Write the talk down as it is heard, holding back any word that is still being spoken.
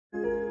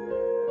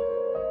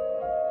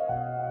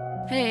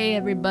Hey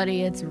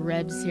everybody, it's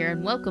Rebs here,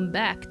 and welcome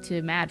back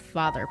to Mad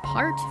Father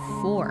Part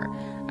 4.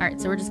 Alright,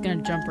 so we're just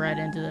gonna jump right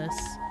into this.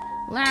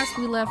 Last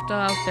we left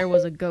off, there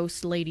was a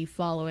ghost lady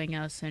following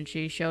us, and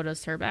she showed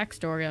us her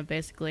backstory on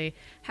basically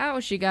how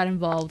she got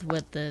involved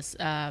with this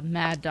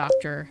mad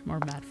doctor, or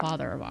mad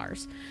father of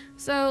ours.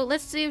 So,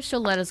 let's see if she'll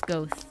let us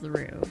go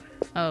through.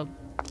 Oh,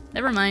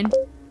 never mind.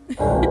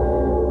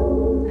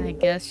 I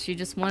guess she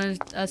just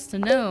wanted us to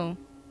know.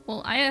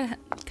 Well, Aya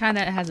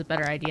kinda has a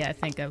better idea, I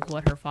think, of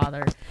what her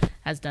father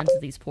has done to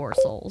these poor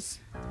souls.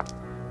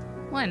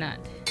 Why not?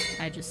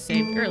 I just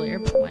saved earlier,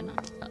 but why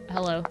not?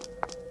 Hello.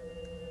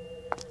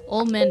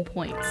 Old man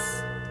points.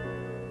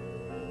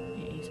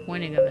 He's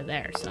pointing over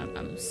there, so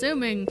I'm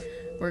assuming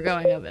we're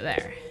going over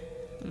there.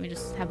 Let me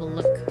just have a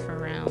look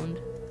around.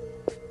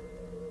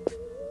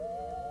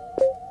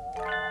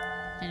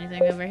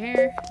 Anything over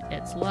here?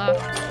 It's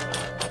locked.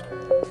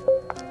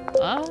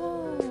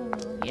 Oh,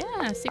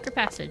 yeah, secret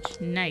passage.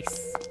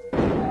 Nice.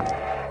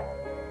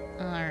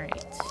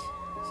 Alright.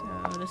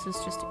 So this is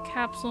just a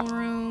capsule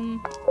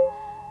room.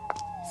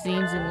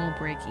 Seems it won't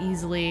break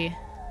easily.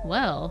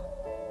 Well,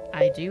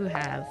 I do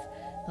have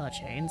a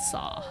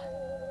chainsaw.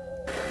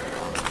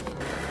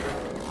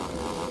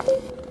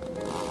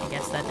 I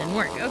guess that didn't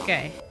work.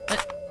 Okay.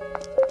 But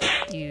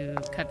you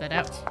cut that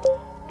out.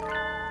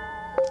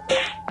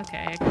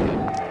 Okay, I can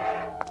go.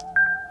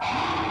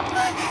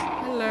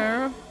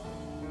 Hello.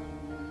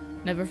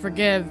 Never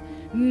forgive.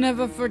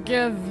 Never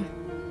forgive.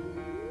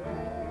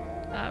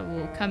 I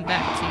will come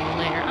back to you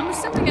later. I'm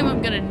assuming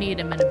I'm gonna need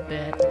him in a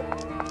bit.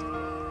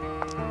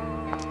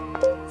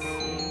 Let's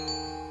see.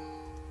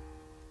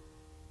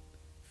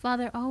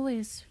 Father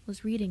always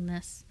was reading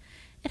this.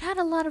 It had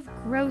a lot of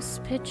gross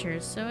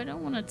pictures, so I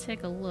don't want to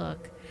take a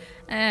look.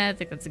 I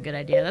think that's a good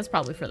idea. That's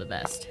probably for the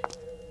best.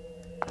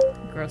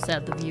 Gross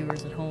out the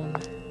viewers at home.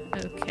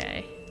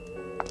 Okay.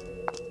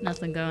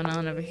 Nothing going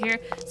on over here.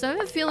 So I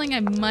have a feeling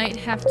I might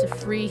have to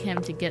free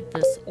him to get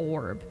this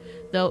orb.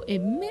 Though it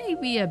may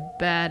be a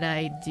bad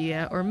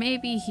idea, or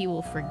maybe he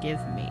will forgive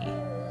me.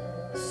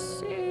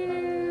 So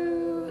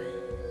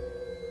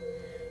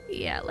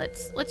yeah,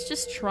 let's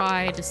just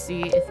try to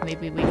see if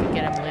maybe we can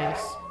get him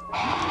loose.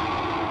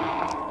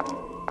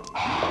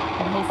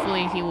 And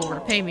hopefully he will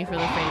repay me for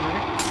the favor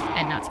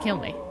and not kill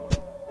me.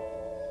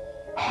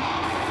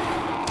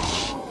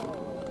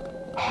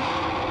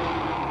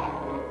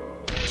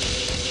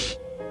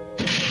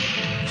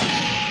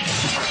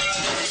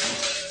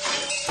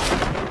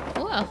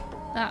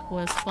 That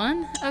was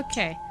fun.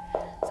 Okay.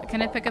 So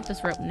can I pick up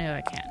this rope? No,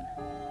 I can't.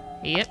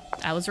 Yep,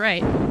 I was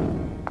right.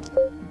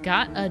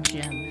 Got a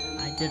gem.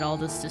 I did all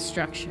this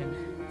destruction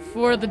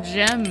for the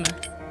gem.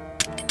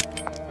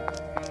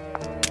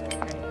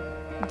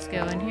 Let's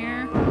go in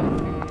here.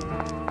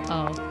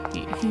 Oh,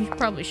 he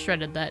probably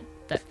shredded that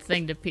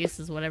thing to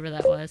pieces, whatever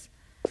that was.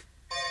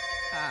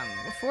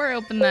 Before I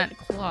open that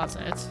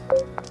closet...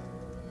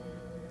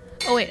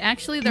 Oh wait,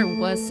 actually there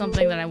was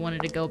something that I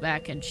wanted to go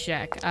back and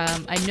check.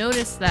 I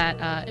noticed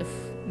that if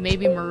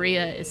maybe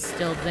Maria is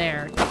still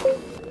there,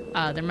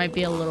 there might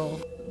be a little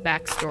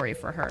backstory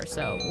for her.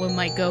 So we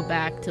might go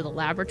back to the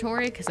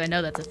laboratory, because I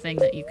know that's a thing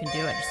that you can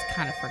do. I just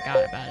kind of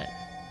forgot about it.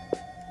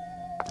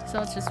 So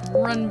let's just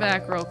run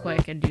back real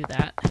quick and do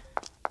that.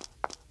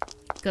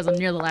 Because I'm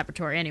near the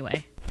laboratory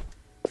anyway.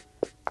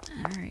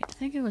 Alright, I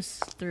think it was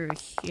through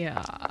here,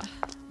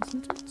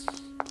 wasn't it?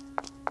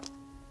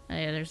 Oh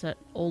yeah, there's that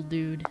old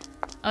dude.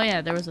 Oh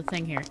yeah, there was a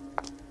thing here.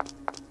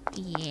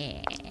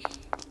 Yeah.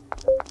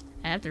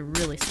 I have to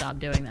really stop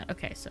doing that.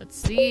 Okay, so it's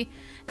C,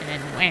 and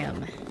then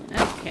wham.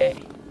 Okay.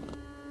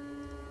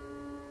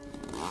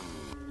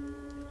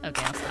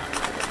 Okay, I'll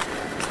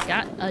stop.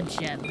 Got a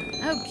gem.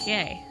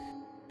 Okay.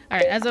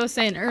 Alright, as I was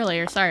saying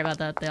earlier, sorry about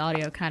that, the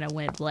audio kind of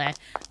went bleh.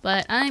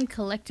 But I'm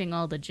collecting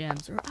all the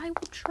gems, or I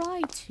will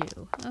try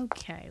to.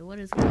 Okay, what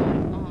is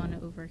going on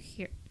over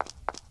here?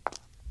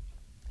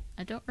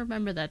 I don't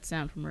remember that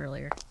sound from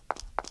earlier.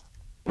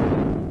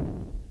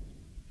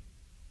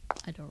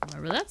 I don't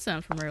remember that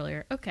sound from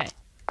earlier. Okay.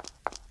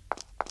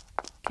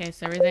 Okay,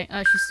 so everything...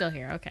 Oh, she's still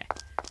here. Okay.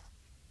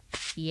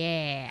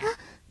 Yeah.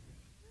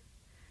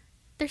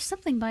 There's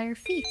something by her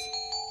feet.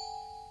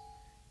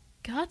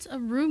 Got a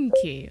room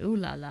key. Ooh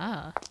la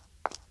la.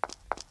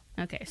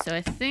 Okay, so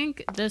I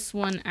think this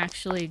one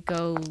actually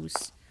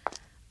goes...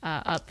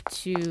 up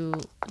to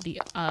the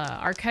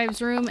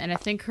archives room, and I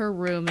think her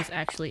room is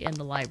actually in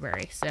the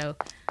library. So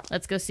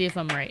let's go see if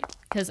I'm right,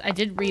 because I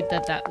did read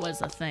that that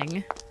was a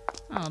thing.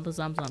 Oh, the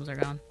Zomzoms are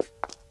gone.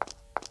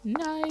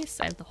 Nice,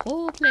 I have the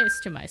whole place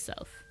to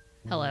myself.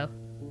 Hello.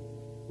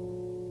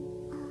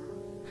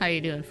 How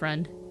you doing,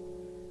 friend?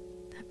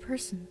 That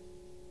person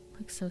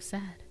looks so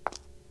sad.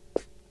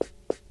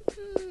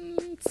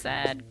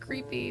 Sad,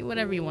 creepy,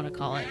 whatever you want to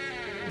call it.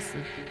 This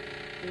is...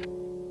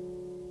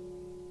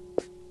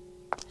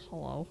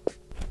 Hello.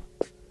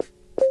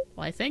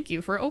 Why, thank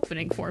you for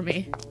opening for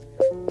me.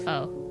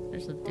 Oh,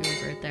 there's a dude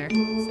right there.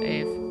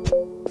 Save.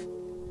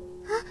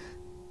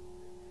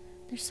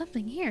 There's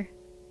something here.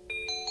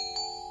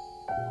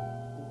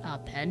 A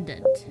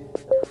pendant.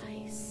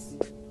 Nice.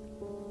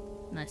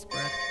 Nice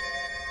breath.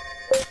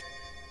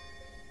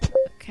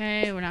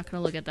 Okay, we're not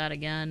gonna look at that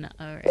again.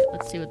 Alright,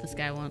 let's see what this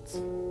guy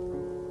wants.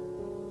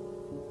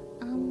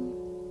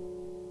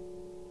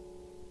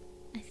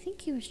 I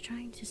think he was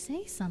trying to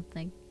say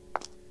something.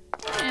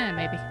 Yeah,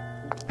 maybe.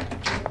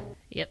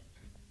 Yep.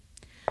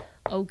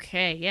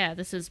 Okay, yeah,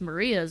 this is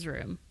Maria's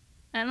room.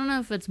 I don't know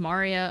if it's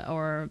Maria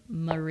or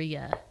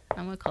Maria.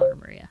 I'm gonna call her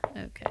Maria.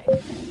 Okay.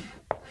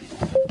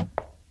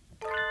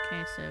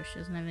 Okay, so she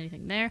doesn't have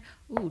anything there.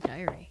 Ooh,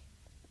 diary.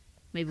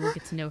 Maybe we'll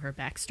get to know her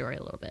backstory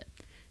a little bit.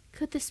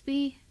 Could this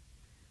be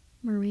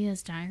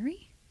Maria's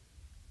diary?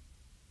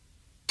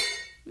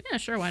 Yeah,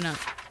 sure, why not?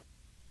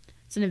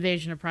 It's an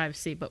invasion of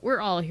privacy, but we're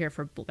all here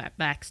for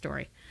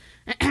backstory.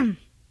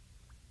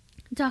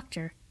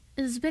 Doctor,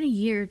 it has been a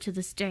year to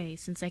this day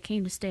since I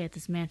came to stay at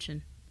this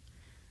mansion.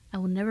 I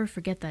will never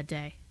forget that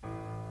day.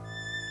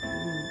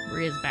 Ooh,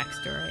 Maria's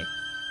backstory.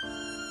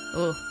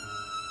 Oh.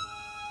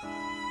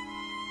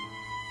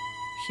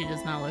 She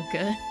does not look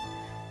good.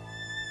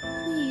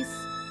 Please,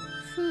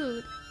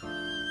 food.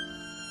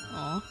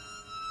 Aw.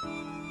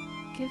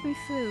 Give me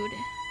food.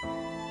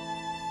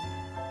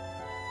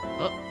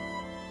 Oh,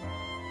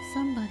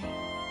 Somebody.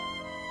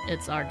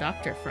 it's our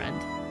doctor friend.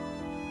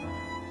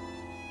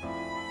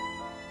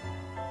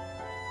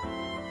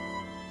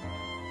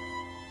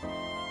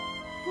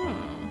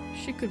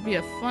 She could be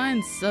a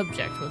fine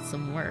subject with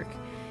some work.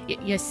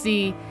 You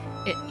see,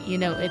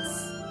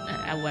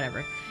 it's...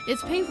 whatever.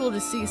 It's painful to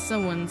see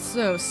someone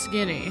so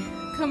skinny.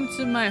 Come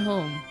to my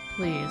home,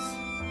 please.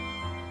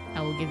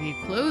 I will give you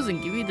clothes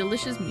and give you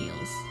delicious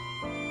meals.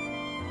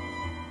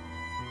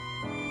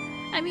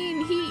 I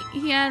mean,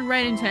 he had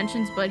right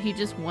intentions, but he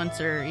just wants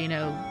her,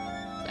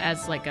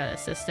 as like an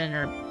assistant,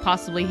 or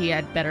possibly he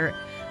had better...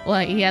 Well,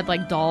 he had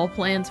like doll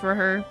plans for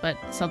her, but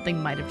something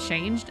might have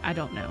changed. I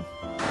don't know.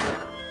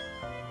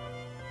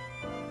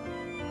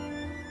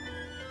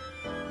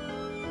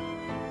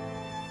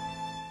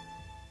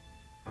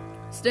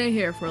 Stay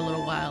here for a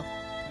little while.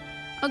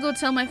 I'll go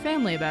tell my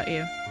family about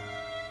you.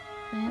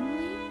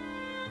 Family?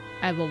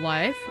 I have a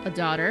wife, a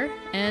daughter,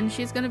 and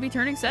she's gonna be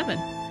turning 7.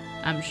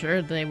 I'm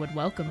sure they would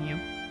welcome you.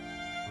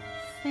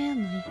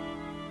 Family.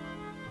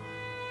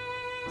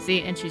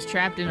 See, and she's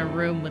trapped in a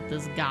room with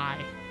this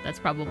guy that's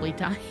probably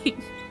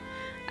dying.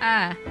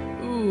 Ah,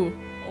 ooh,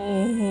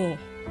 oh.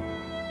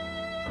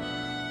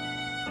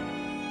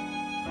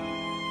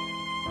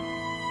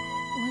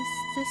 Was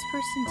this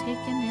person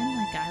taken in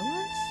like I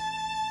was?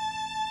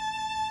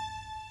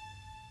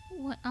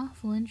 What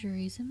awful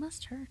injuries. It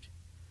must hurt.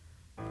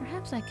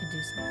 Perhaps I could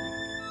do something.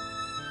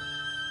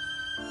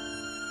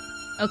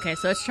 Okay,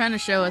 so it's trying to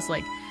show us,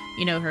 like,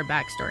 her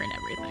backstory and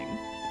everything.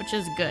 Which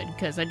is good,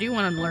 because I do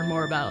want to learn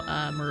more about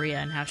Maria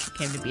and how she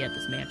came to be at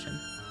this mansion.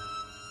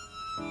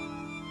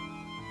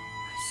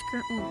 My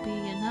skirt won't be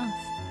enough.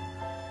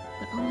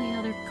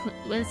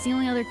 But it's the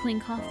only other clean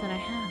cloth that I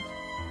have.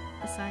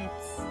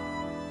 Besides...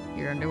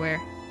 Your underwear.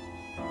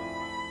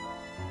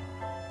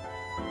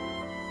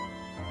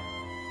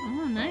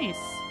 Oh, nice.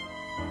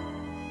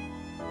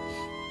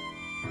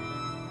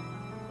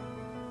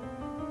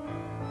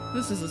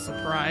 This is a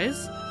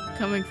surprise.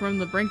 Coming from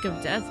the brink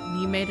of death,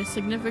 he made a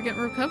significant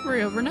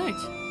recovery overnight.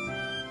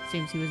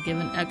 Seems he was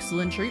given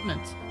excellent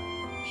treatment.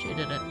 She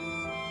did it.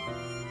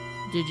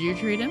 Did you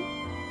treat him?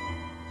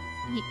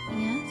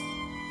 Yes?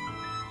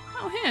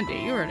 How handy.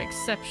 You're an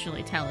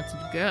exceptionally talented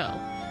girl.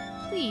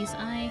 Please,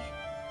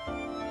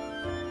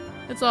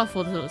 It's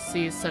awful to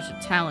see such a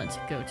talent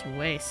go to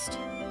waste.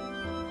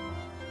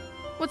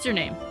 What's your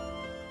name?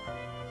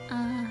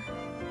 I'm...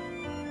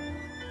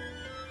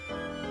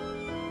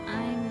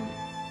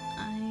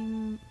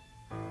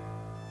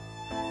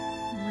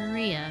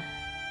 Maria.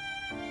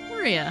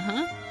 Maria,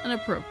 huh? An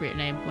appropriate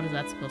name. What is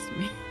that supposed to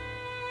mean?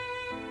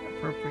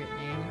 Appropriate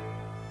name.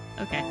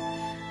 Okay.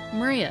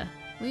 Maria,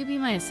 will you be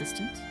my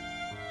assistant?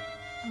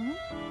 Oh?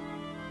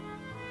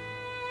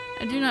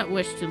 I do not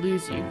wish to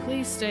lose you.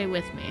 Please stay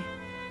with me.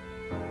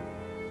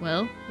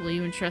 Well, will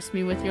you entrust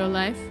me with your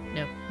life?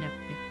 No.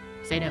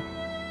 Say no.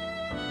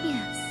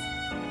 Yes.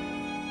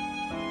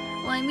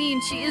 Well, I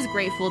mean, she is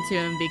grateful to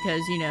him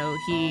because,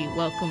 he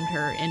welcomed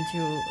her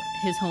into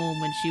his home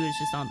when she was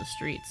just on the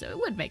street, so it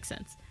would make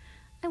sense.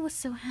 I was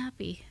so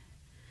happy.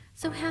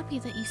 So happy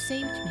that you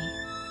saved me.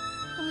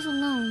 I was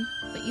alone,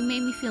 but you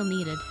made me feel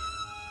needed.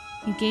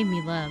 You gave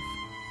me love.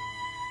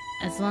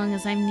 As long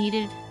as I'm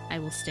needed, I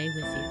will stay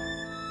with you.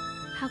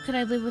 How could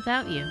I live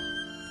without you?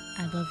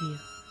 I love you,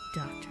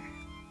 Doctor.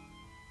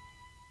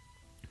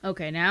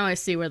 Okay, now I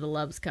see where the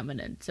love's coming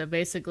in. So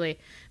basically,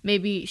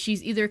 maybe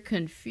she's either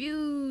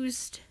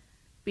confused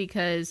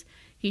because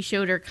he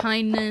showed her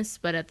kindness,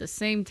 but at the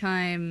same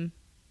time,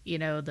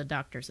 the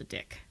doctor's a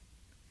dick.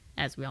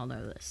 As we all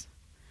know this.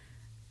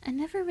 I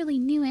never really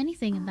knew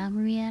anything about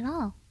Maria at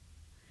all.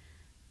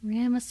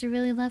 Maria must have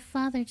really loved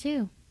Father,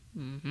 too.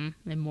 Mm-hmm.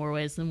 In more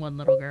ways than one,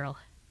 little girl.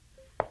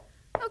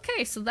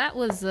 Okay, so that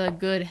was a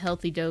good,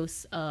 healthy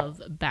dose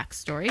of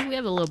backstory. We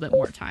have a little bit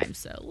more time,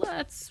 so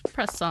let's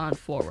press on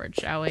forward,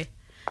 shall we?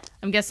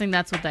 I'm guessing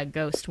that's what that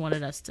ghost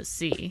wanted us to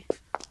see.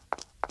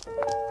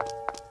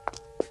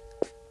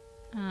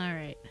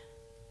 Alright.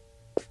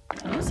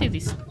 I want to see if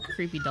these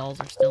creepy dolls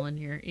are still in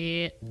here.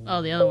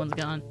 Oh, the other one's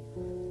gone.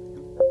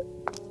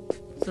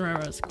 So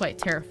remember, I was quite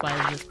terrified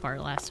of this part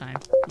last time.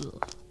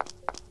 Ugh.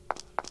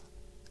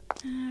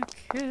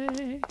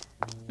 Okay.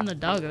 And the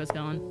doggo's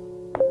gone.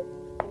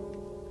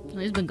 Well,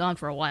 he's been gone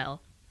for a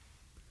while.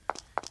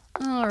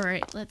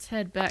 Alright, let's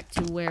head back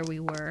to where we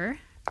were.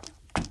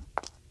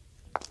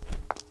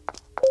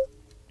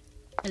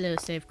 Hello,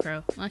 Save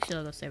Crow. Well, actually,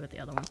 I'll go save with the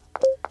other one.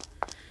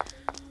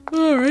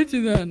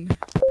 Alrighty then.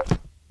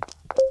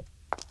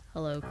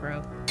 Hello,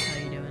 Crow. How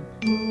you doing?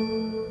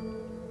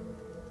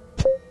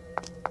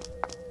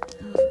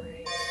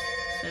 Alright.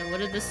 So, what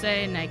did this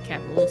say?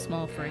 Nightcap, a little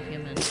small for a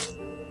human.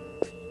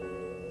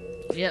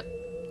 Yep.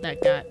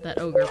 That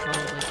ogre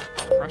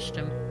probably crushed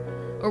him.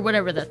 Or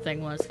whatever that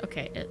thing was.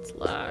 Okay, it's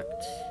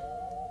locked.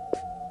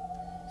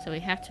 So we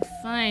have to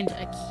find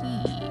a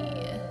key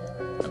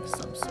of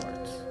some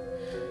sort.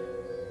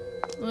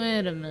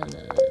 Wait a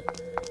minute.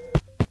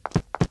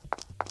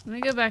 Let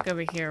me go back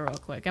over here real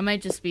quick. I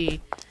might just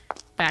be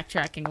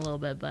backtracking a little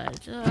bit, but I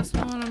just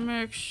want to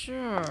make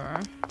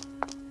sure.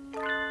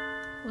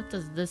 What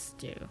does this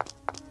do?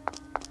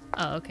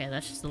 Oh, okay,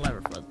 that's just a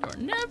lever for the door.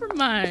 Never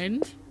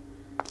mind.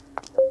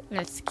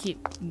 Let's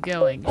keep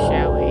going,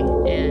 shall we?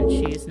 And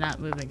she's not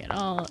moving at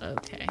all.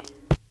 Okay.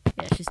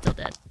 Yeah, she's still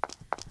dead.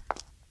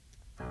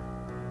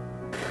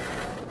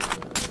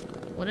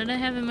 What did I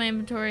have in my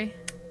inventory?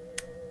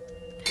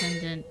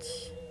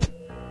 Pendant.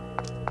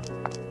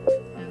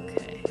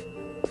 Okay.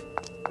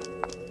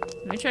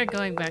 Let me try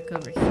going back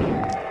over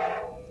here.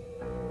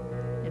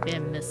 Maybe I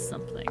missed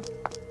something.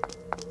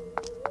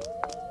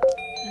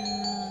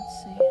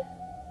 Let's see.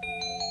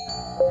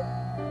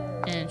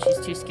 And she's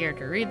too scared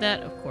to read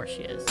that. Of course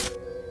she is.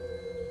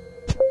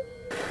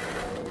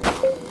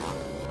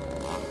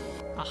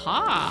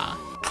 Aha!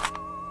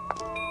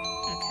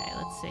 Okay,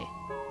 let's see.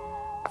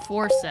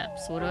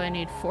 Forceps. What do I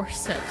need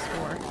forceps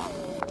for?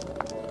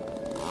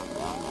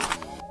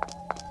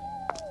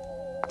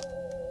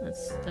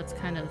 That's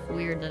kind of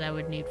weird that I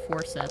would need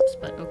forceps,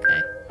 but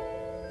okay.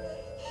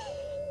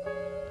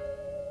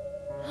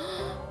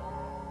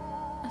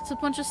 That's a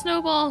bunch of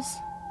snowballs.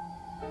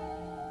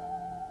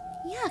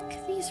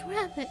 Yuck, these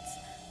rabbits.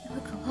 They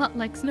look a lot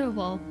like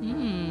Snowball. I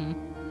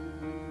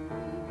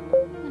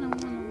don't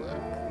want to look.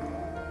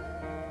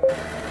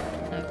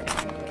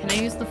 Okay. Can I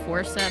use the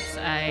forceps?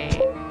 I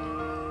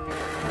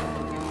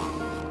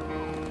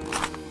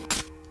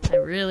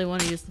really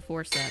want to use the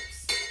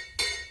forceps.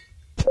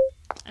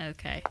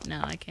 Okay.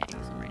 No, I can't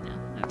use them right now.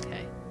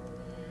 Okay.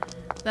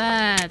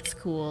 That's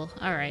cool.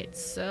 Alright,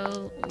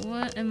 so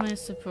what am I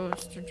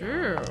supposed to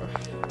do?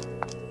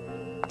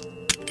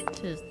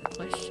 Is the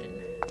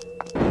question.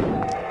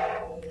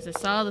 Because I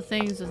saw the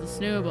things with the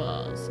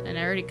snowballs, and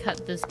I already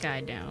cut this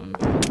guy down.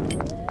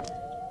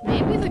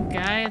 Maybe the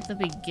guy at the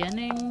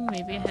beginning,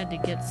 maybe I had to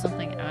get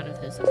something out of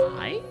his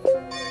eye?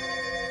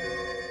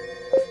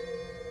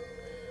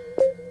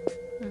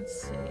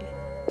 Let's see.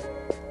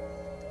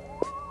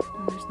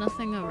 And there's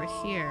nothing over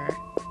here.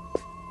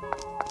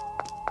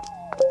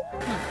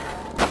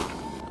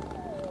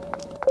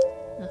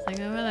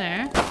 Nothing over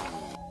there.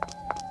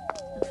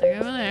 Nothing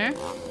over there.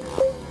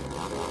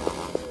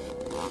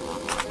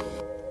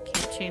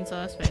 Can't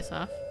chainsaw his face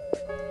off.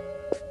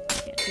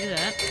 Can't do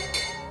that.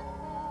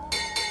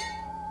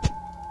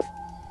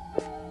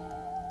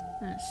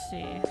 Let's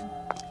see.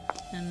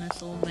 And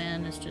this old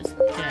man is just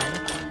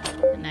dead.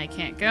 And I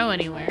can't go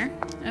anywhere.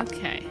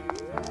 Okay.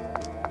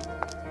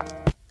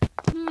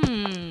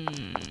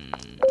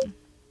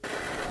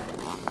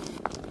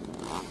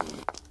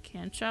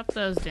 Can't chop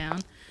those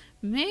down.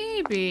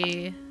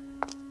 Maybe.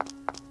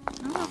 I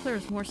don't know if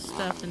there's more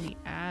stuff in the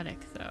attic,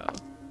 though.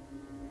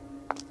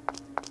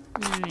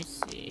 Let me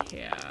see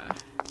here.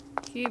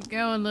 Keep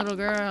going, little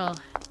girl.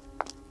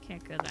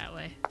 Can't go that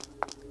way.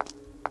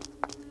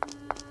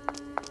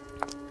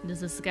 Does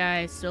this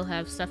guy still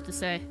have stuff to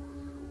say?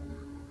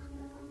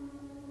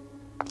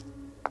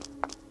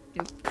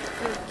 Nope.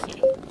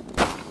 Okay.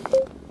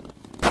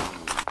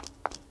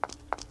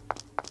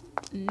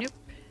 Nope.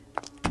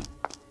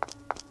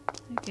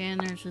 Again,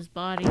 there's just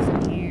bodies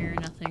in here.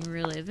 Nothing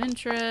really of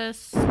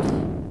interest.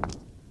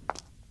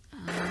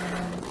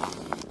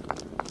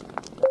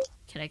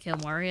 Can I kill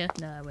Maria?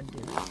 No, I wouldn't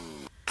do that.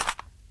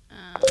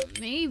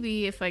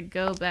 Maybe if I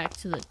go back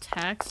to the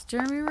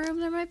taxidermy room,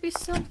 there might be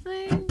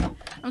something.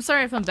 I'm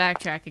sorry if I'm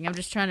backtracking. I'm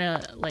just trying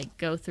to, like,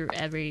 go through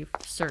every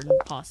certain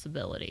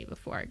possibility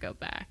before I go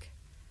back.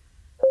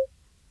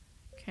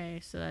 Okay,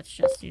 so that's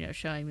just, you know,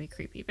 showing me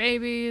creepy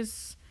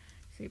babies.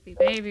 Creepy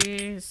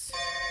babies.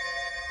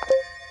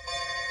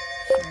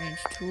 Strange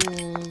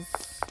tools.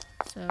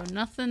 So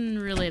nothing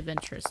really of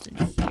interest in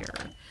here.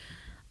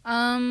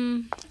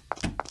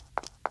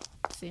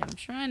 Let's see, I'm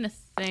trying to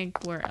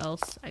think where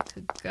else I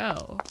could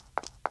go.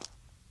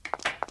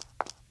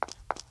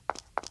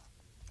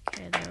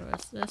 Okay, there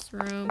was this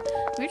room.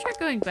 Let me try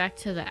going back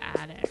to the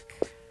attic.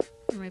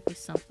 There might be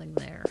something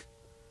there.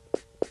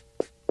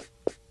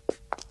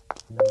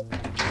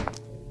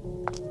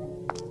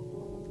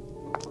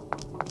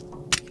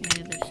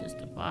 Okay, there's just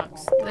a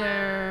blocks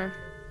there.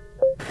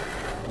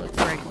 Looks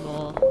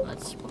breakable.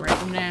 Let's break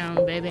them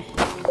down, baby.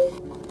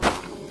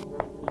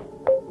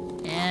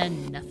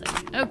 And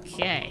nothing.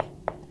 Okay.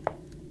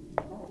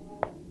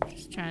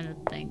 Just trying to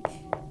think.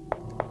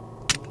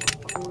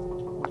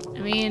 I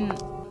mean,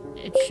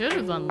 it should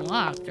have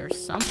unlocked or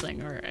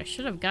something, or I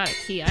should have got a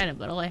key item,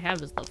 but all I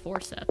have is the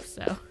forceps,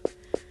 so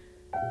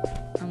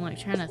I'm like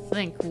trying to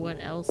think what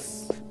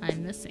else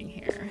I'm missing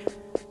here.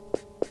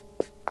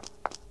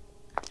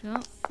 I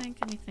don't think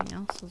anything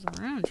else is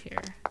around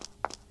here.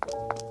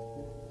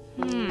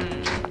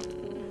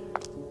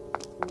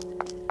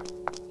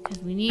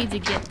 Because we need to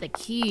get the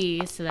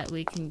key so that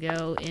we can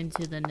go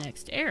into the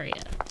next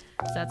area.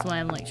 So that's why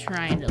I'm like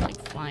trying to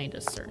like find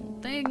a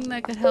certain thing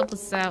that could help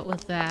us out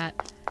with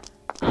that.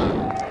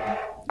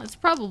 It's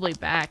probably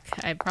back.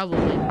 I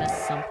probably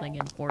missed something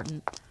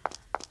important.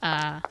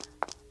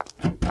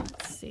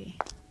 Let's see.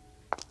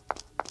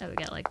 Oh, we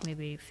got like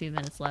maybe a few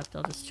minutes left.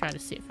 I'll just try to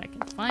see if I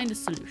can find a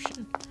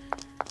solution.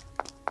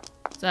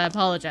 So I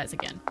apologize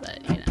again,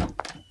 but you know.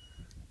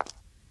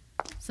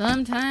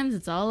 Sometimes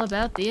it's all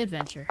about the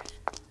adventure.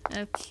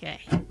 Okay.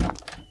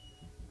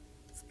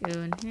 Let's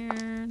go in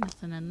here.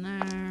 Nothing in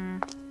there.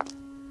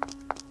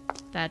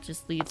 That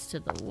just leads to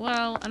the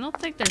well. I don't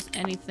think there's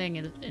anything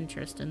of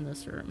interest in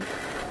this room.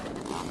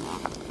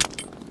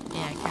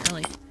 Yeah, I can't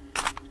really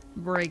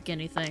break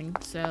anything,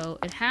 so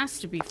it has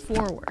to be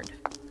forward.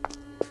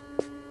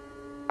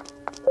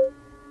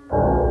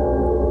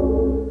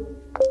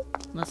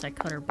 Unless I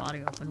cut her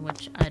body open,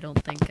 which I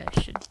don't think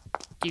I should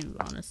do,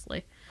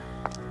 honestly.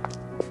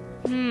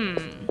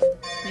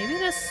 Maybe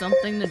it has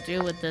something to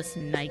do with this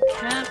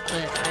nightcap,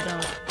 but I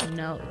don't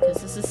know,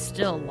 because this is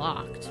still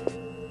locked.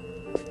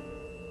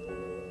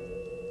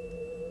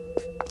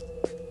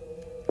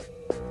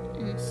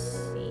 Let's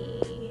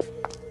see.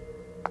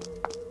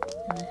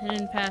 And the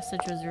hidden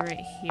passage was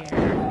right here.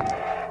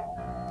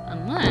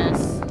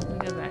 Unless, let me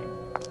go back.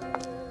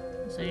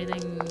 Is there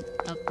anything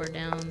up or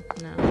down?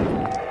 No.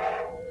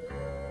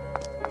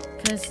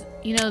 Because,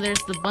 you know,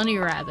 there's the bunny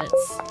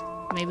rabbits.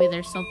 Maybe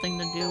there's something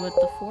to do with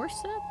the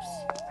forceps?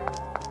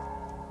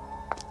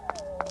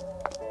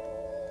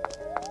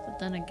 But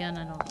then again,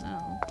 I don't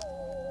know.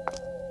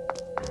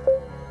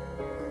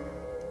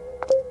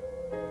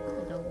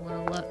 I don't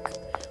want to look.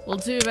 Well,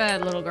 too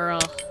bad, little girl.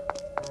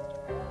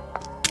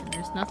 And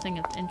there's nothing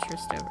of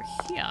interest over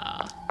here.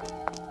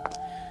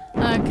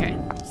 Okay,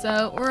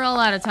 so we're all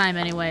out of time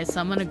anyway, so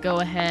I'm gonna go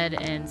ahead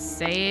and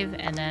save,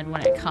 and then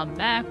when I come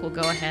back, we'll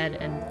go ahead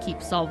and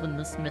keep solving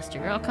this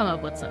mystery. I'll come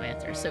up with some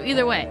answers. So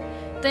either way,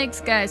 thanks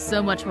guys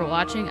so much for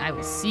watching. I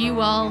will see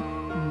you all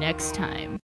next time.